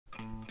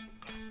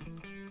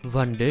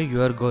One day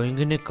you are going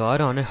in a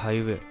car on a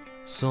highway,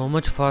 so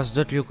much fast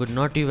that you could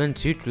not even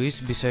see trees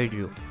beside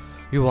you.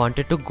 You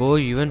wanted to go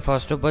even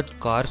faster, but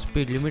car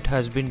speed limit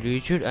has been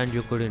reached and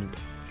you couldn't.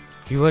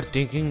 You were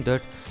thinking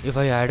that if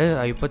I had a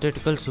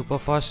hypothetical super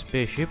fast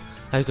spaceship,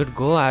 I could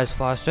go as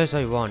fast as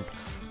I want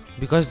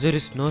because there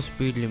is no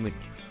speed limit.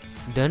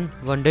 Then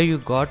one day you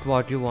got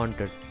what you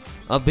wanted,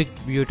 a big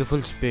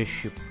beautiful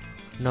spaceship.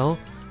 Now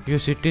you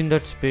sit in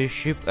that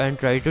spaceship and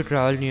try to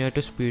travel near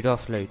the speed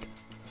of light.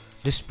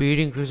 The speed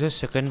increases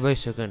second by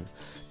second.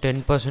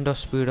 10% of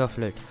speed of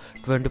light,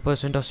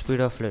 20% of speed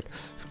of light,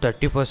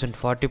 30%,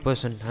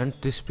 40%, and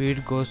the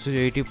speed goes to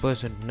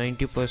 80%,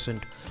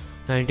 90%,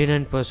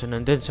 99%,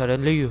 and then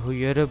suddenly you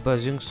hear a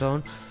buzzing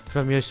sound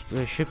from your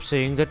spaceship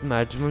saying that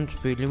maximum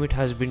speed limit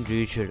has been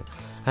reached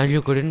and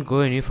you couldn't go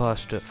any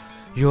faster.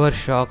 You are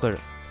shocked.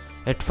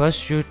 At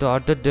first you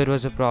thought that there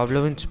was a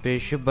problem in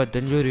spaceship, but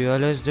then you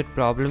realized that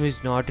problem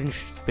is not in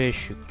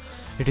spaceship,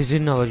 it is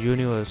in our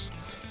universe.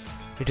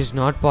 It is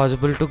not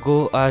possible to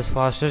go as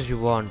fast as you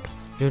want.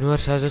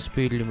 Universe has a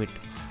speed limit.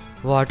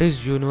 What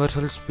is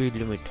universal speed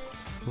limit?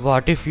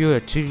 What if you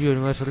achieve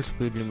universal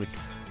speed limit?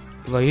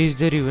 Why is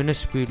there even a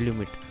speed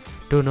limit?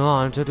 To know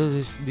answer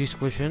to these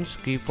questions,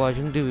 keep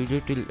watching the video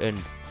till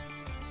end.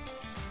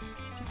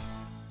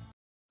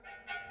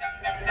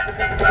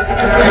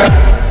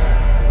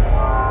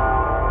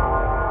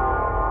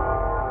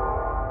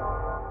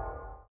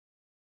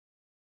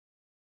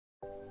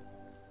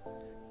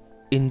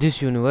 In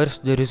this universe,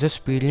 there is a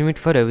speed limit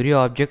for every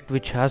object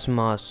which has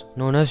mass,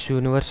 known as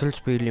universal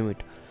speed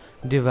limit.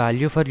 The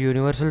value for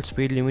universal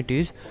speed limit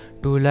is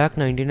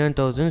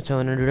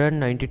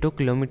 2,99,792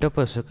 km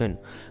per second,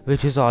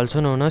 which is also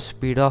known as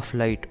speed of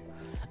light.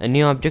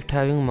 Any object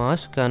having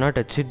mass cannot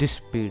achieve this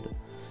speed.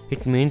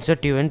 It means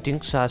that even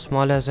things as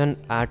small as an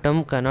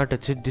atom cannot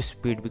achieve this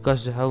speed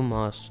because they have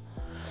mass.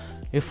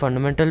 If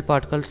fundamental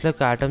particles like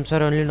atoms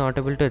are only not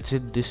able to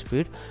achieve this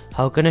speed,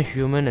 how can a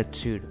human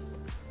achieve?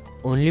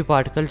 Only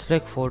particles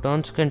like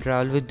photons can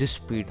travel with this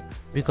speed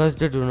because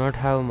they do not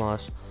have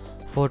mass.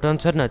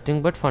 Photons are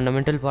nothing but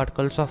fundamental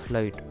particles of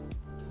light.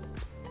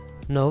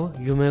 Now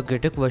you may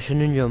get a question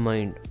in your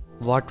mind.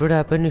 What would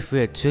happen if we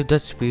achieve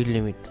that speed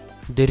limit?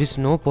 There is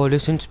no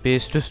police in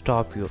space to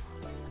stop you.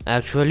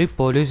 Actually,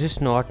 police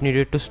is not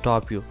needed to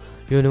stop you.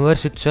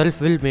 Universe itself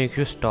will make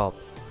you stop.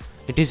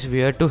 It is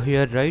weird to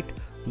hear, right?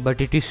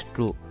 But it is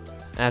true.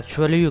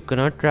 Actually, you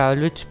cannot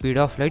travel with speed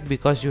of light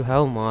because you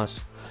have mass.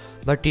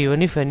 But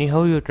even if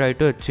anyhow you try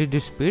to achieve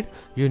this speed,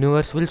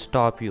 universe will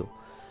stop you.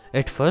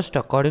 At first,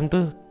 according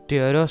to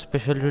theory of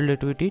special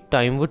relativity,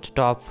 time would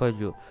stop for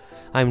you.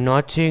 I am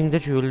not saying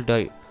that you will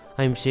die.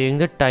 I am saying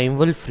that time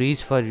will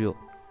freeze for you.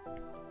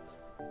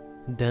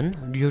 Then,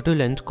 due to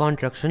length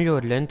contraction, your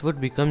length would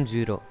become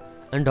 0.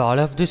 And all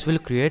of this will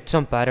create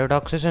some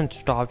paradoxes and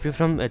stop you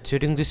from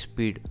achieving this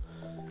speed.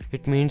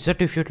 It means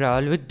that if you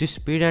travel with this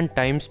speed and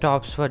time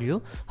stops for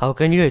you, how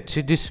can you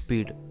achieve this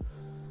speed?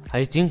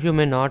 I think you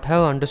may not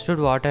have understood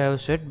what I have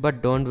said,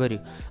 but don't worry,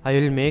 I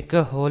will make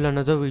a whole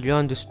another video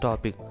on this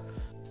topic.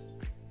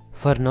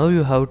 For now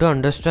you have to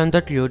understand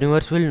that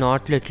universe will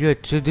not let you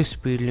achieve this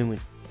speed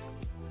limit.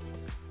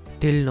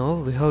 Till now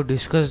we have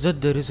discussed that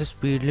there is a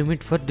speed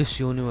limit for this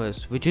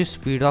universe, which is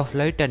speed of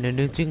light, and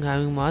anything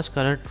having mass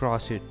cannot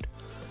cross it.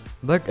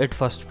 But at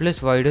first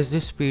place, why does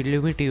this speed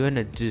limit even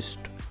exist?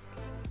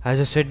 As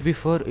I said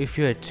before, if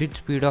you exceed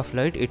speed of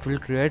light, it will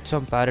create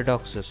some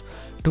paradoxes.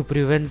 To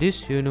prevent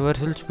this,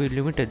 universal speed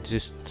limit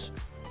exists.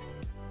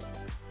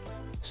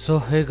 So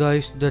hey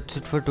guys, that's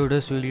it for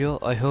today's video.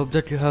 I hope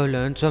that you have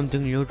learned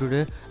something new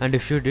today, and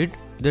if you did,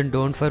 then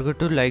don't forget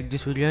to like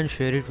this video and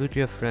share it with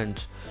your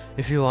friends.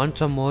 If you want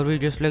some more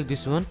videos like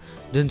this one,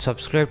 then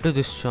subscribe to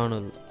this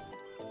channel.